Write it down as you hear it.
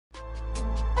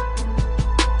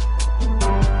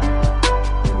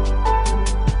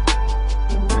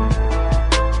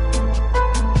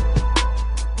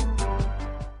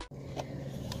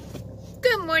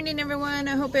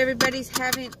I hope everybody's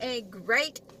having a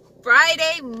great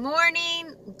Friday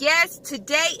morning. Yes,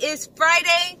 today is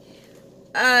Friday.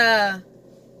 That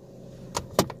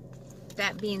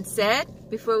being said,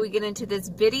 before we get into this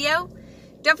video,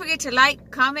 don't forget to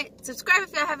like, comment, subscribe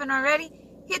if you haven't already.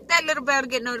 Hit that little bell to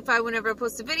get notified whenever I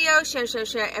post a video.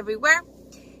 Share everywhere.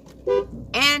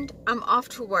 And I'm off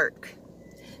to work.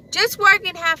 Just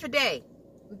working half a day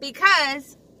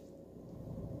because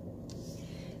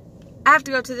I have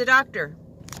to go to the doctor.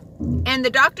 And the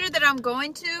doctor that I'm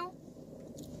going to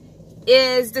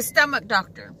is the stomach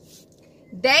doctor.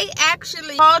 They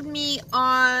actually called me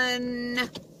on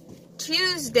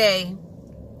Tuesday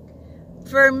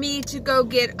for me to go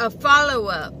get a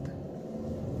follow-up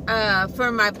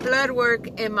for my blood work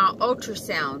and my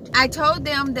ultrasound. I told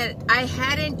them that I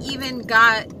hadn't even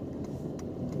got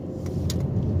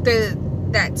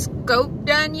that scope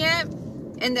done yet.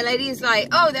 And the lady's like,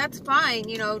 oh, that's fine,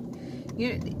 you know,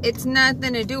 it's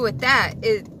nothing to do with that.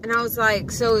 And I was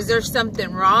like, so is there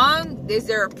something wrong? Is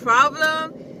there a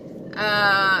problem?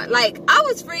 Like, I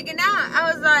was freaking out.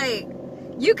 I was like,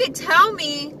 you could tell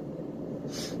me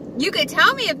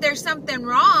if there's something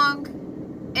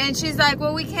wrong. And she's like,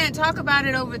 well, we can't talk about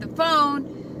it over the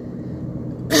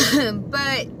phone,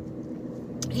 but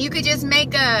you could just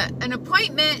make an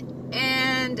appointment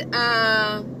and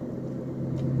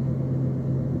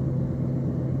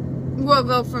we'll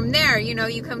go from there. You know,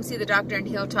 you come see the doctor and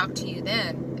he'll talk to you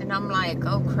then. And I'm like,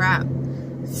 oh crap.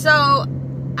 So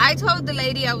I told the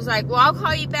lady, I was like, well, I'll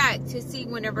call you back to see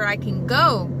whenever I can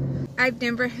go. I've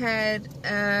never had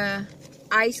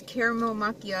iced caramel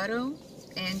macchiato,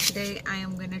 and today I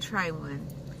am gonna try one.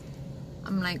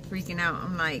 I'm like freaking out.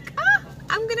 I'm like,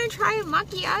 I'm gonna try a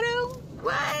macchiato?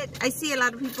 What? I see a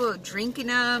lot of people drinking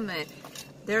them and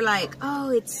they're like,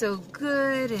 oh, it's so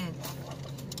good, and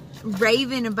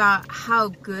raving about how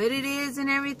good it is and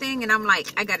everything. And I'm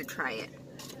like, I gotta try it.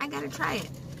 I gotta try it.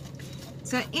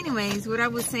 So anyways, what I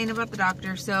was saying about the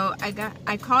doctor, so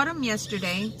I called him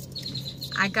yesterday.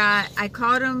 I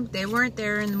called them, they weren't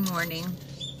there in the morning.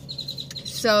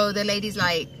 So the lady's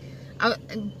like,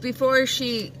 before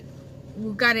she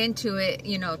got into it,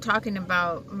 you know, talking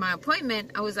about my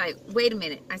appointment, I was like, wait a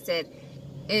minute. I said,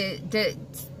 does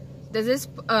this,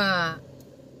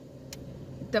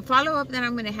 the follow-up that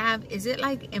I'm going to have, is it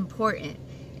like important?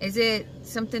 Is it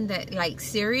something that like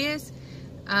serious?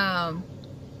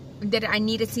 That I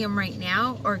need to see him right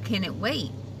now, or can it wait?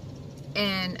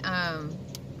 And,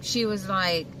 she was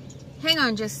like, hang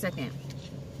on just a second.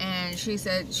 And she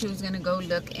said she was going to go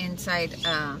look inside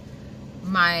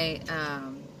my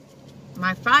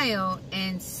file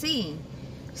and see.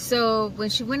 So when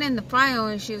she went in the file,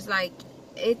 and she was like,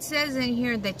 it says in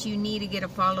here that you need to get a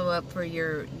follow-up for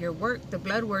your work, the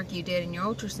blood work you did in your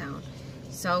ultrasound.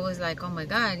 So I was like, oh my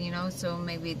God, you know, so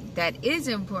maybe that is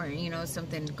important, you know,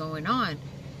 something going on.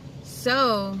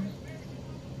 So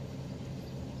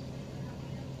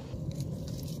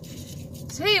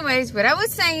anyways, what I was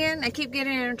saying, I keep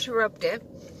getting interrupted.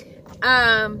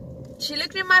 She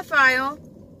looked in my file,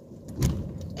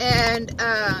 and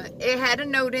it had a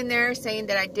note in there saying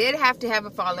that I did have to have a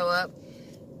follow-up,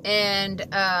 and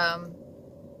that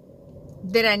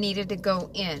I needed to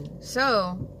go in.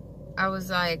 So I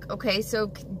was like, okay, so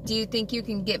do you think you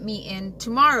can get me in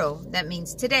tomorrow? That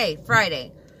means today,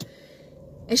 Friday.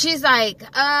 And she's like,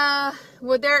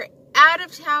 well, they're out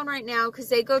of town right now because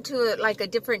they go to like a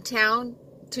different town,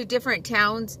 to different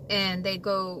towns, and they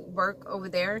go work over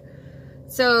there.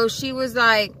 So she was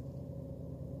like,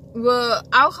 well,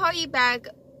 I'll call you back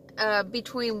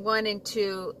between 1 and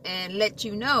 2 and let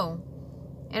you know.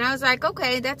 And I was like,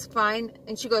 okay, that's fine.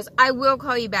 And she goes, I will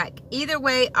call you back. Either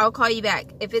way, I'll call you back.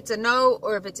 If it's a no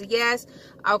or if it's a yes,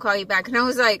 I'll call you back. And I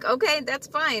was like, okay, that's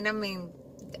fine. I mean,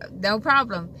 no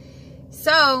problem.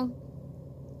 So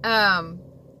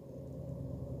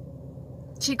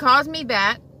she calls me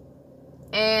back,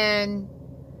 and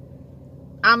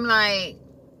I'm like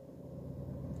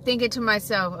thinking to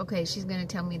myself, okay, she's gonna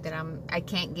tell me that I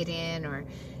can't get in, or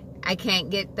I can't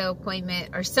get the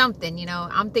appointment or something, you know.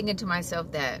 I'm thinking to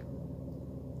myself that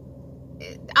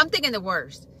I'm thinking the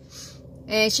worst.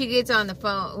 And she gets on the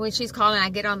phone. When she's calling, I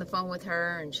get on the phone with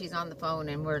her, and she's on the phone,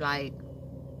 and we're like,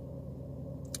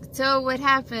 so what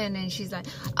happened? And she's like,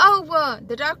 oh, well,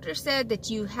 the doctor said that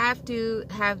you have to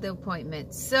have the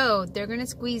appointment, so they're gonna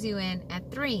squeeze you in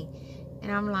at 3.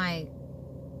 And I'm like,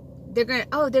 they're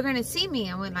gonna see me.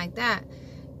 I went like that.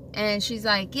 And she's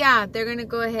like, yeah, they're gonna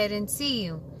go ahead and see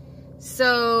you.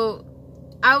 So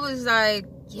I was like,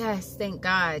 yes, thank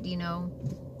God, you know,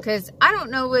 because I don't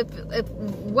know if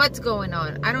what's going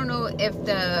on. I don't know if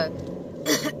the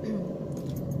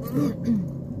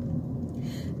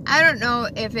I don't know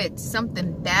if it's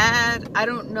something bad. I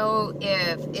don't know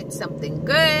if it's something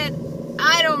good.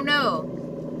 I don't know.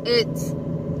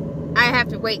 I have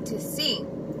to wait to see.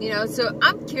 You know, so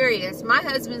I'm curious. My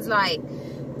husband's like,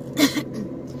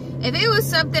 if it was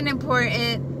something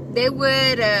important, they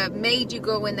would have made you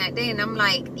go in that day. And I'm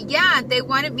like, yeah, they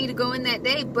wanted me to go in that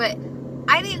day, but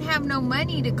I didn't have no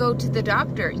money to go to the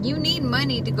doctor. You need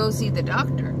money to go see the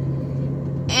doctor.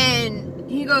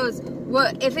 And he goes,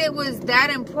 well, if it was that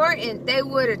important, they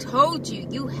would have told you.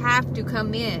 You have to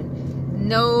come in.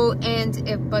 No ands,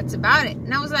 if, buts about it.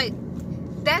 And I was like,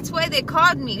 that's why they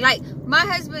called me. Like, my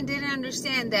husband didn't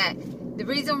understand that the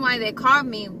reason why they called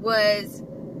me was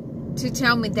to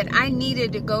tell me that I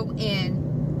needed to go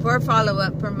in for a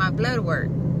follow-up for my blood work.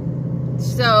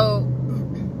 So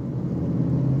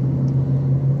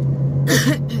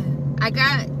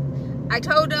I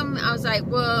told him, I was like,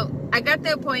 well, I got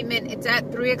the appointment. It's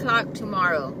at 3 o'clock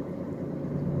tomorrow.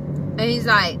 And he's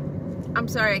like, I'm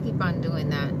sorry I keep on doing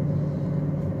that.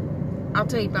 I'll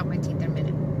tell you about my teeth in a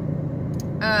minute.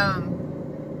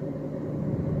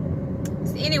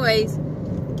 So anyways,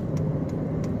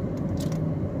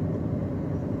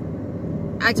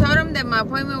 I told him that my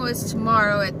appointment was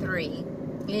tomorrow at 3.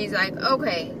 And he's like,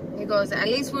 okay. He goes, at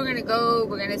least we're going to go.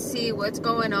 We're going to see what's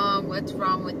going on. What's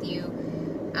wrong with you.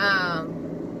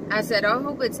 I said, I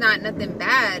hope it's not nothing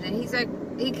bad. And he's like,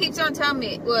 he keeps on telling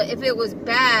me, well, if it was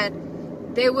bad,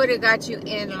 they would have got you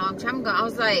in a long time ago. I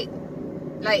was like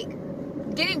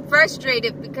getting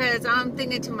frustrated because I'm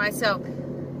thinking to myself,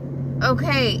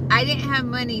 okay, I didn't have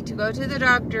money to go to the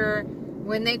doctor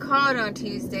when they called on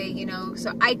Tuesday, you know,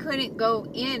 so I couldn't go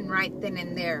in right then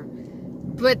and there.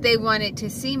 But they wanted to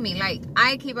see me. Like,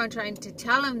 I keep on trying to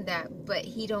tell him that, but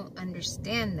he don't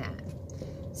understand that.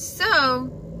 So,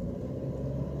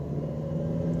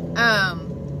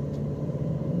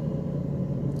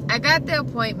 I got the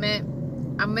appointment.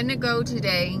 I'm going to go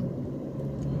today.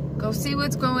 Go see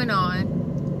what's going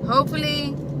on.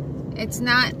 Hopefully, it's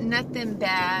nothing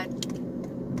bad.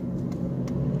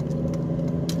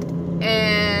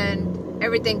 And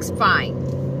everything's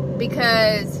fine.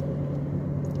 Because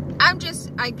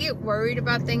I get worried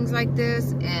about things like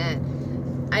this.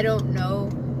 And I don't know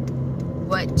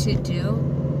what to do.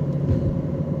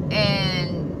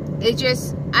 And it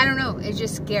just, I don't know. It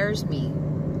just scares me.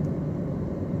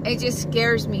 It just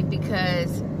scares me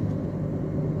because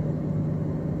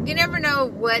you never know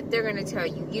what they're going to tell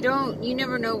you. You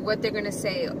never know what they're going to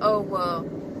say. Oh, well,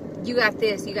 you got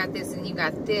this, and you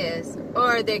got this.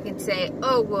 Or they can say,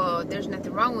 oh, well, there's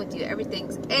nothing wrong with you.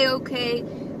 Everything's A-okay.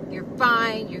 You're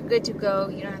fine. You're good to go.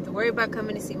 You don't have to worry about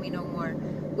coming to see me no more.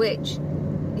 Which,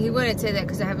 he wouldn't say that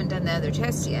because I haven't done the other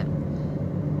tests yet.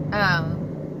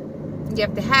 You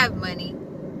have to have money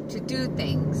to do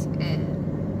things. And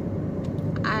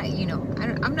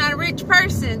I'm not a rich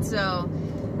person, so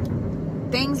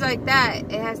things like that,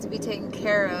 it has to be taken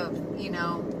care of, you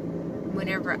know,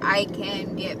 whenever I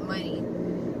can get money.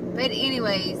 But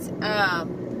anyways, I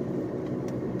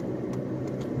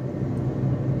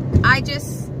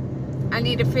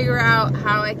need to figure out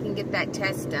how I can get that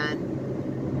test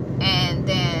done, and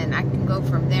then I can go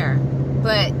from there.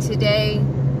 But today,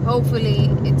 hopefully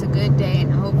it's a good day,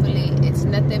 and hopefully it's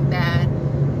nothing bad.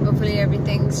 Hopefully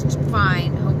everything's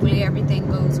fine. Hopefully everything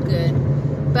goes good.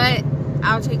 But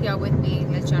I'll take y'all with me,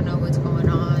 let y'all know what's going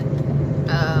on.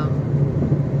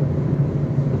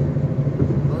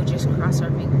 We'll just cross our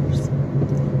fingers.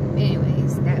 Medium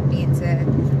ice. That being said,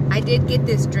 I did get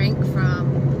this drink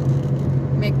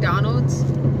from McDonald's.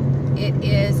 It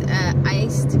is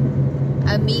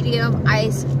a medium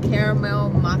iced caramel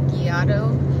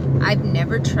macchiato. I've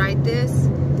never tried this.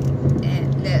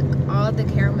 And look, all the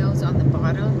caramels on the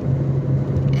bottom,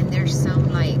 and there's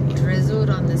some like drizzled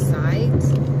on the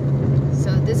sides.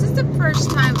 So this is the first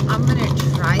time I'm gonna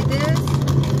try this.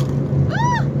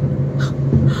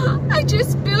 Ah! I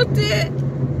just spilled it.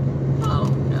 Oh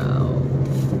no.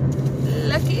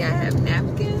 Lucky I have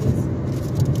napkins.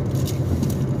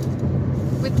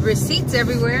 With receipts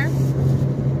everywhere.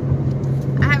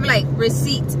 I have like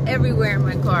receipts everywhere in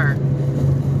my car.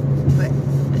 But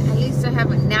at least I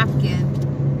have a napkin.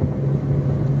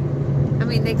 I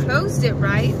mean, they closed it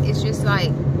right. It's just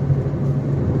like,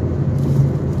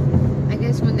 I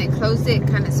guess when they closed it, it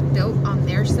kind of spilled on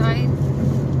their side.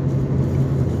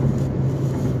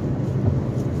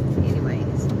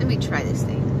 Anyways, let me try this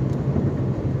thing.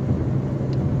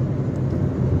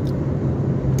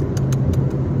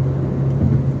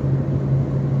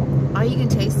 All you can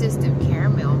taste is the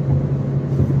caramel.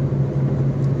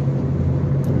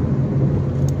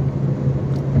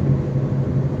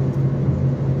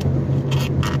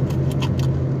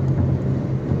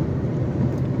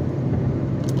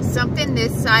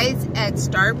 size at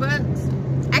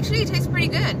Starbucks. Actually, it tastes pretty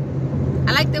good.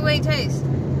 I like the way it tastes.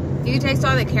 You can taste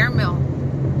all the caramel.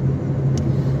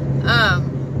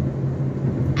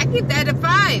 I give that a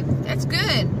 5. That's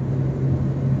good.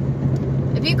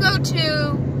 If you go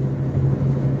to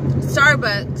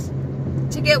Starbucks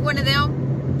to get one of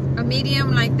them, a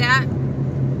medium like that,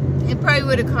 it probably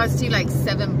would have cost you like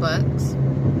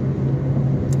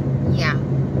 $7. Yeah,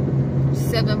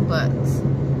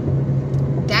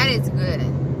 $7. That is good.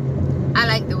 I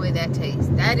like the way that tastes.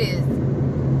 That is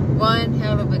one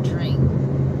hell of a drink.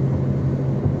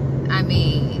 I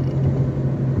mean,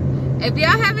 if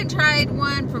y'all haven't tried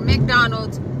one from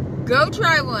McDonald's, go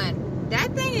try one.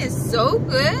 That thing is so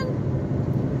good.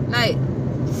 Like,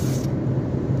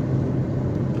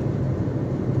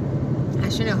 I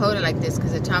shouldn't hold it like this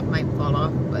because the top might fall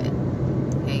off, but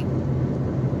hey.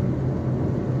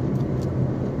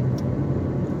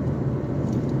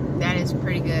 That is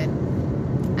pretty good.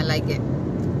 I like it.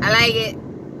 I like it.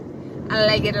 I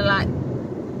like it a lot.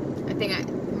 I think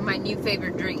my new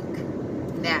favorite drink.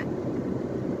 That.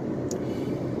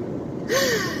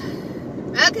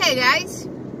 Okay, guys.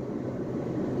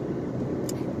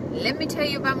 Let me tell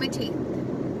you about my teeth.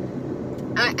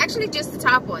 Actually, just the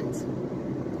top ones.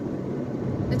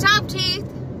 The top teeth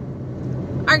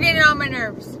are getting on my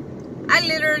nerves. I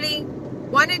literally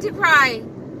wanted to cry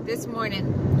this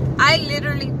morning. I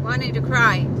literally wanted to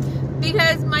cry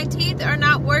because my teeth are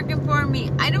not working for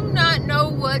me. I do not know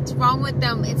what's wrong with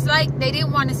them. It's like they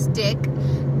didn't want to stick.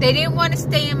 They didn't want to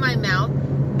stay in my mouth.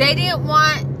 They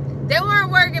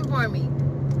weren't working for me.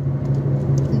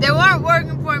 They weren't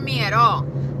working for me at all.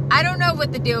 I don't know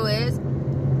what the deal is.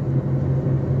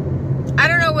 I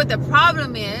don't know what the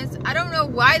problem is. I don't know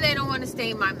why they don't want to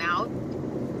stay in my mouth.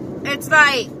 It's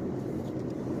like,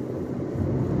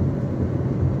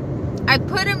 I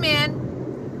put them in.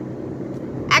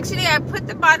 Actually, I put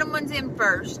the bottom ones in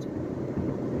first.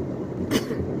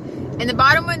 And the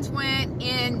bottom ones went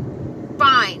in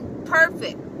fine.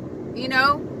 Perfect. You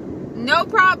know? No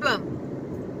problem.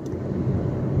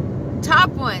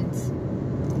 Top ones,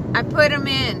 I put them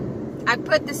in. I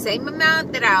put the same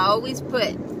amount that I always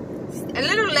put. A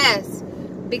little less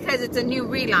because it's a new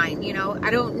reline, you know. I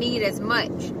don't need as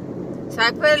much. So I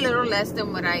put a little less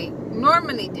than what I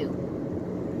normally do.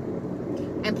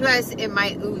 And plus, it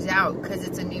might ooze out because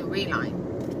it's a new reline.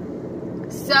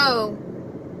 So,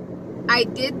 I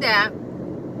did that.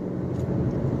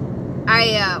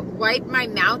 I wiped my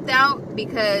mouth out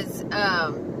because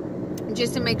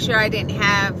just to make sure I didn't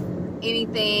have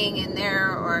anything in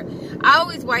there. Or I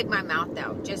always wipe my mouth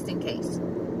out just in case.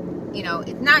 You know,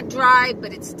 it's not dry,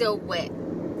 but it's still wet.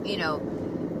 You know,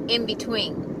 in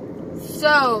between.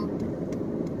 So,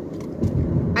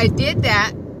 I did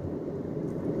that.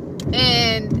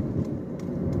 And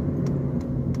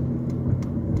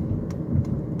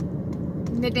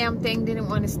the damn thing didn't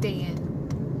want to stay in.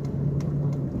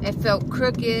 It felt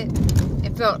crooked.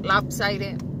 It felt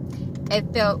lopsided.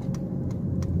 It felt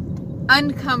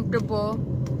uncomfortable.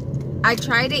 I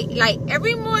tried it like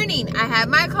every morning. I have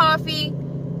my coffee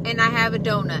and I have a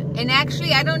donut. And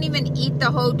actually, I don't even eat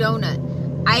the whole donut.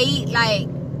 I eat like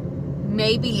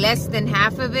maybe less than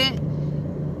half of it.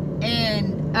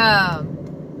 And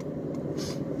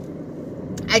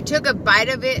I took a bite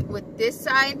of it with this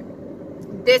side.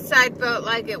 This side felt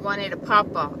like it wanted to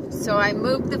pop off. So I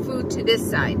moved the food to this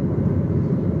side.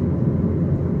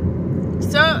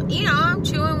 So, you know, I'm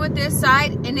chewing with this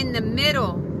side. And in the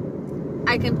middle,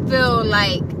 I can feel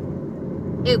like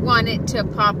it wanted to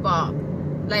pop off.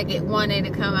 Like it wanted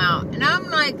to come out. And I'm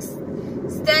like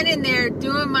standing there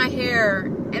doing my hair.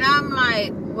 And I'm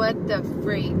like, what the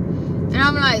freak? And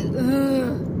I'm like,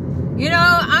 ugh. You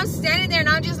know, I'm standing there and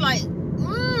I'm just like,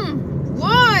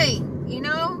 why? You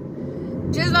know?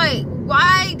 Just like,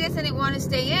 why doesn't it want to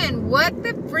stay in? What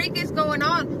the freak is going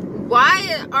on?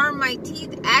 Why are my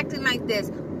teeth acting like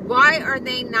this? Why are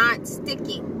they not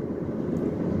sticking?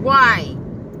 Why?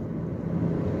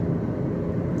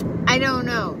 I don't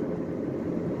know.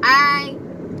 I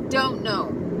don't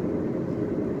know.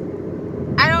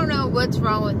 I don't know what's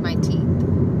wrong with my teeth.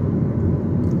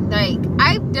 Like,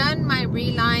 I've done my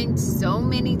reline so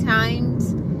many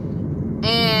times.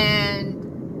 And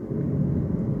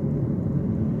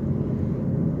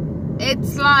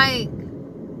it's like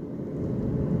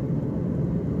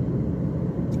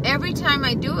every time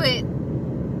I do it,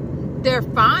 they're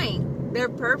fine. They're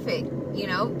perfect. You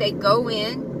know, they go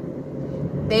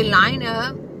in, they line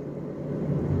up.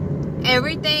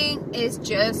 Everything is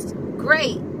just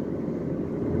great.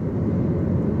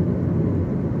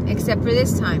 Except for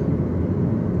this time.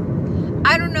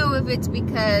 I don't know if it's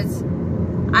because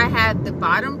I had the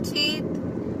bottom teeth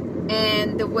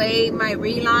And the way my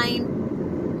reline,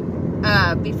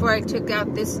 before I took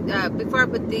out this, before I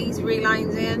put these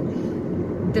relines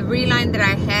in, the reline that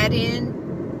I had in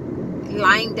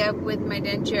lined up with my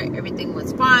denture. Everything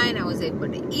was fine. I was able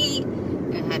to eat.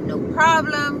 I had no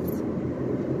problems.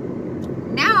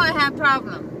 Now I have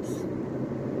problems.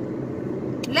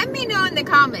 Let me know in the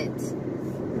comments.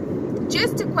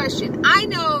 Just a question. I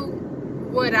know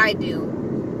what I do,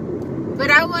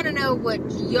 but I want to know what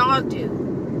y'all do.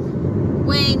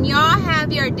 When y'all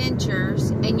have your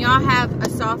dentures and y'all have a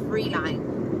soft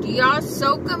reline, do y'all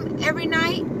soak them every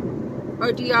night,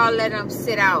 or do y'all let them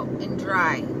sit out and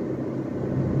dry?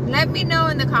 Let me know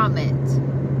in the comments.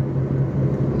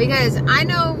 Because I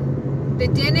know the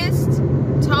dentist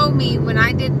told me when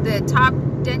I did the top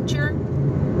denture,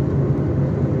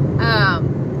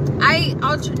 I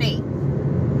alternate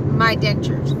my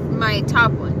dentures, my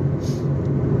top one.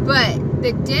 But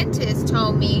the dentist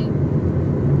told me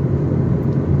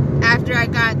after I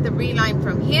got the reline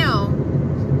from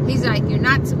him, he's like, you're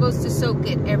not supposed to soak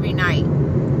it every night,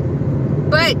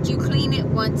 but you clean it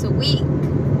once a week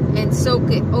and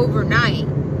soak it overnight.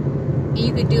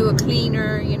 You could do a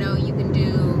cleaner, you know, you can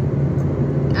do,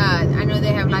 I know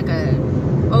they have like a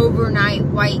overnight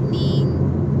whitening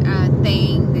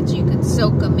thing that you can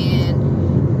soak them in.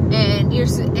 And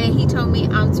he told me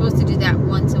I'm supposed to do that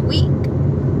once a week,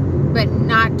 but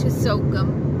not to soak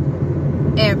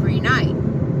them every night.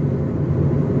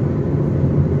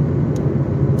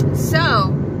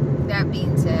 So, that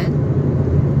being said,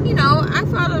 you know, I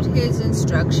followed his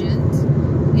instructions.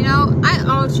 You know, I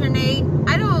alternate.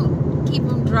 I don't keep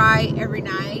them dry every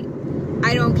night.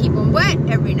 I don't keep them wet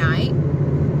every night.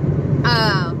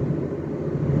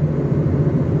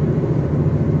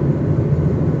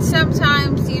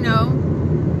 Sometimes, you know,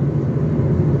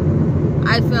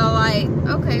 I feel like,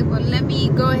 okay, well, let me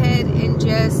go ahead and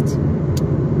just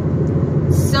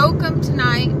soak them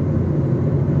tonight,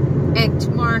 and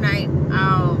tomorrow night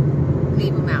I'll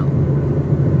leave them out,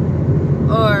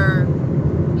 or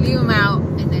leave them out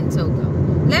and then soak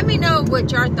them. Let me know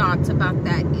what your thoughts about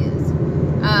that is,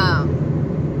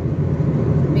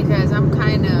 because I'm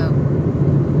kind of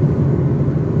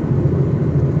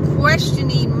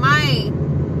questioning my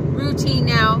routine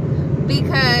now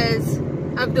because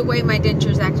of the way my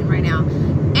denture is acting right now.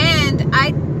 And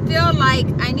I feel like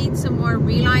I need some more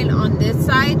reline on this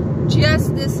side,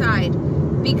 just this side,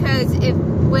 because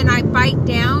when I bite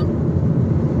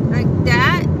down like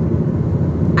that,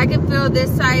 I can feel this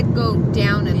side go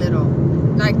down a little.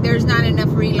 Like there's not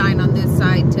enough reline on this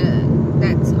side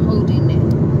that's holding it.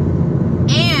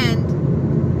 And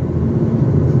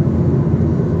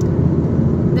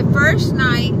the first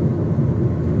night,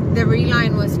 the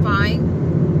reline was fine.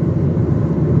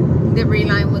 The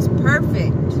reline was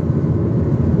perfect.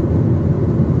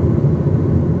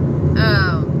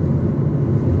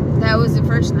 That was the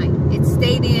first night. It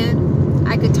stayed in.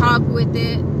 I could talk with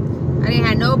it. I didn't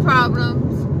have no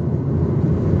problems.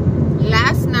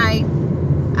 Last night,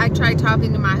 I tried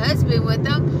talking to my husband with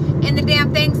them, and the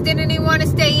damn things didn't even want to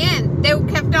stay in. They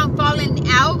kept on falling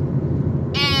out,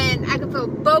 and I could feel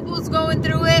bubbles going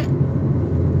through it.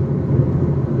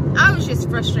 I was just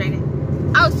frustrated.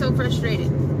 I was so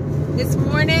frustrated. This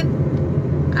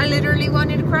morning, I literally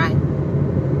wanted to cry.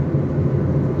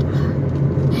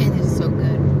 Man, this is so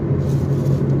good.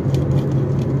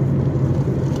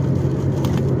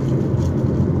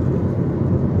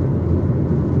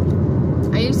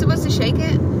 Are you supposed to shake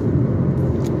it?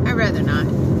 I'd rather not.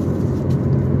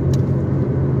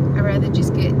 I'd rather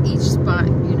just get each spot,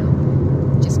 you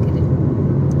know, just get it.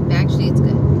 Actually, it's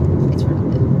good. It's really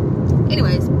good.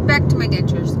 Anyways, back to my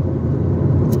dentures.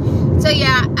 So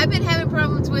yeah, I've been having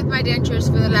problems with my dentures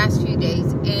for the last few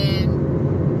days, and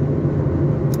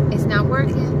it's not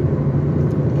working.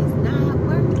 It's not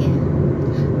working.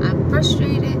 I'm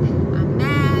frustrated. I'm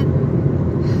mad.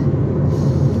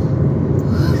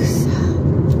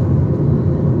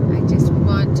 I just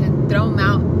want to throw them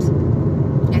out.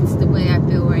 That's the way I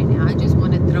feel right now. I just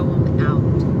want to throw them out.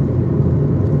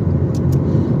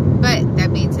 But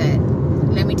that being said,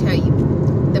 let me tell you,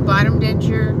 the bottom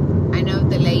denture, I know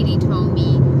the lady told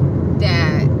me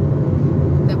that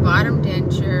the bottom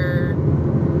denture,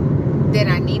 that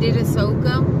I needed to soak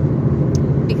them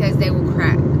because they will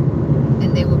crack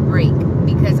and they will break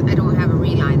because I don't have a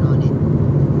reline on it.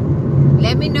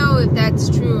 Let me know if that's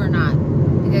true or not,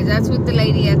 because that's what the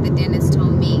lady at the dentist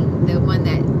told me. The one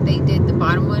that they did the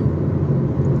bottom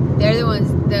one, they're the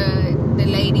ones, the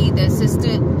lady, the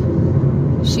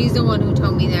assistant, she's the one who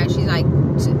told me that. She's like,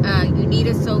 you need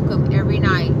to soak them every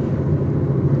night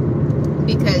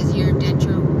because your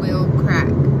denture will crack.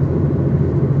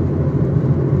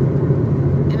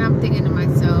 And I'm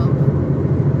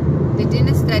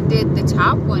dentist that did the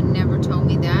top one never told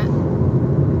me that.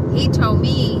 He told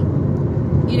me,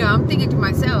 you know, I'm thinking to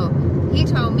myself, he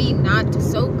told me not to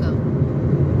soak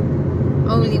them.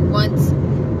 Only once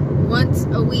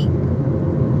a week.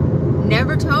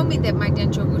 Never told me that my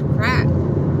denture would crack.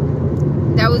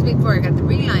 That was before I got the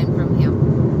reline from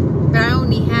him. But I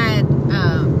only had,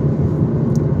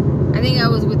 I think I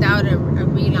was without a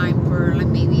reline for like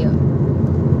maybe a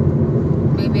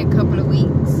couple of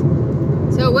weeks.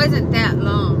 So it wasn't that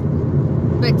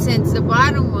long. But since the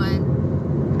bottom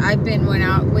one, I've been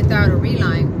without a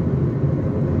reline.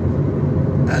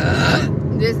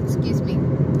 Excuse me.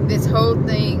 This whole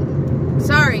thing.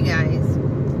 Sorry guys.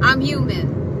 I'm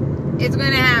human. It's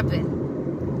gonna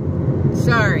happen.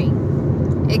 Sorry.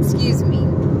 Excuse me.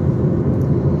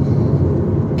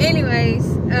 Anyways,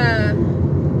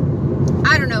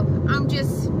 I don't know.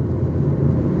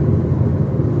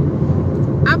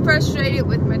 I'm frustrated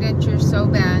with my dentures so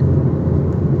bad.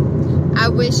 I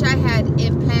wish I had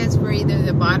implants for either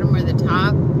the bottom or the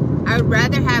top. I would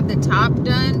rather have the top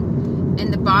done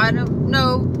and the bottom.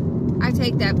 No, I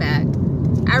take that back.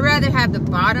 I'd rather have the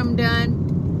bottom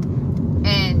done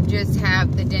and just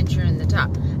have the denture in the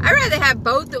top. I'd rather have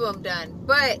both of them done.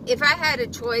 But if I had a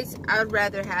choice, I would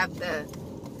rather have the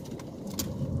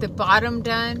bottom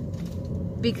done,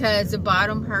 because the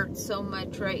bottom hurts so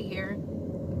much right here,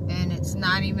 and it's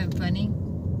not even funny,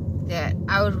 that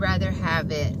I would rather have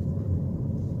the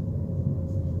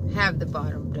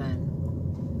bottom done.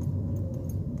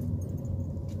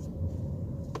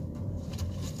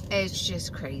 It's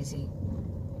just crazy.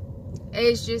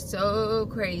 It's just so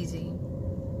crazy,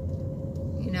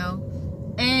 you know.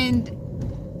 And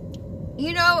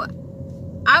you know,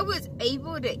 I was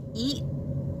able to eat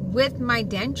with my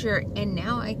denture, and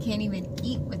now I can't even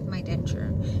eat with my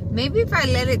denture. Maybe if I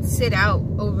let it sit out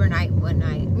overnight one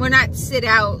night. Well, not sit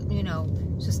out, you know,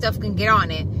 so stuff can get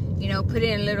on it. You know, put it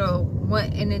in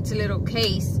its little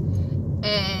case,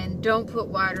 and don't put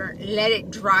water. Let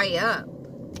it dry up.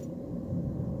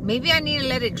 Maybe I need to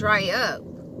let it dry up.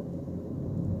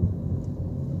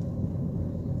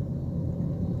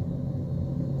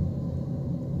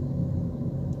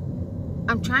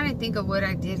 I'm trying to think of what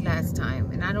I did last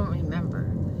time, and I don't remember.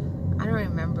 I don't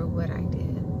remember what I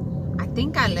did. I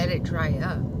think I let it dry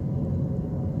up.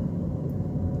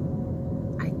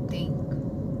 I think.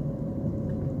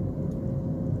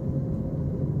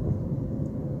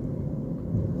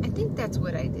 I think that's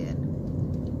what I did.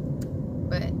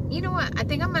 But you know what? I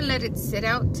think I'm going to let it sit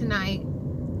out tonight,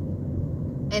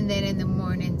 and then in the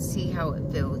morning see how it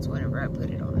feels whenever I put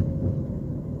it on.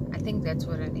 I think that's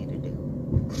what I need to do.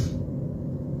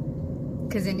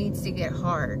 Because it needs to get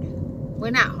hard.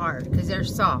 Well, not hard, because they're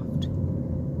soft.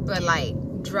 But like,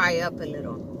 dry up a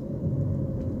little.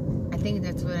 I think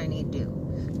that's what I need to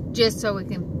do. Just so it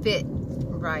can fit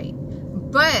right.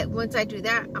 But once I do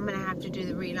that, I'm going to have to do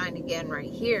the reline again right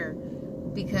here.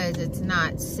 Because it's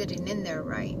not sitting in there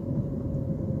right.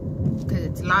 Because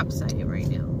it's lopsided right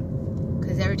now.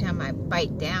 Because every time I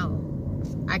bite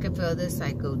down, I can feel this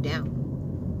side go down.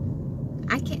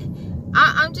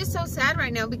 I'm just so sad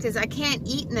right now because I can't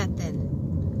eat nothing.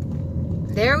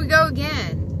 There we go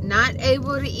again. Not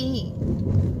able to eat.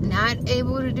 Not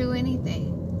able to do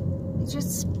anything. It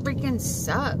just freaking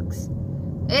sucks.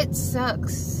 It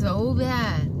sucks so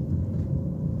bad.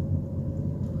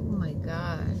 Oh my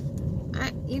God.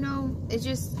 You know, it's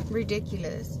just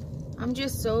ridiculous. I'm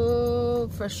just so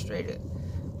frustrated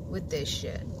with this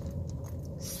shit.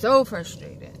 So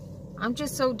frustrated. I'm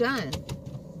just so done.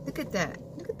 Look at that.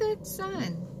 Look at that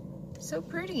sun. So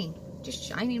pretty. Just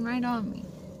shining right on me.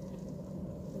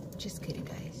 Just kidding,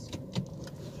 guys.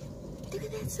 Look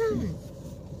at that sun.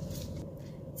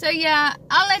 So yeah,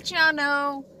 I'll let y'all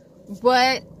know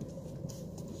what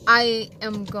I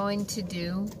am going to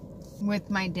do with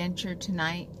my denture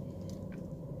tonight.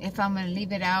 If I'm going to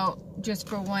leave it out just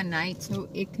for one night so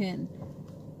it can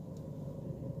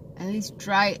at least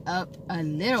dry up a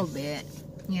little bit.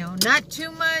 You know, not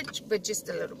too much, but just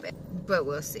a little bit. But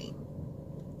we'll see.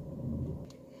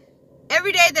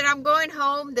 Every day that I'm going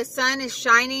home, the sun is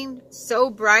shining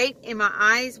so bright in my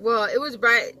eyes. Well, it was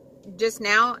bright just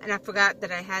now, and I forgot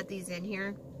that I had these in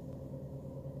here.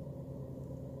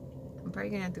 I'm probably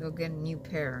going to have to go get a new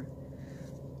pair.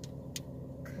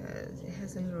 Because it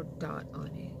has a little dot on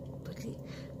it. But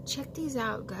check these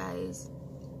out, guys.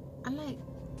 I like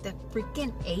the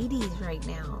freaking 80s right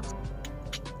now.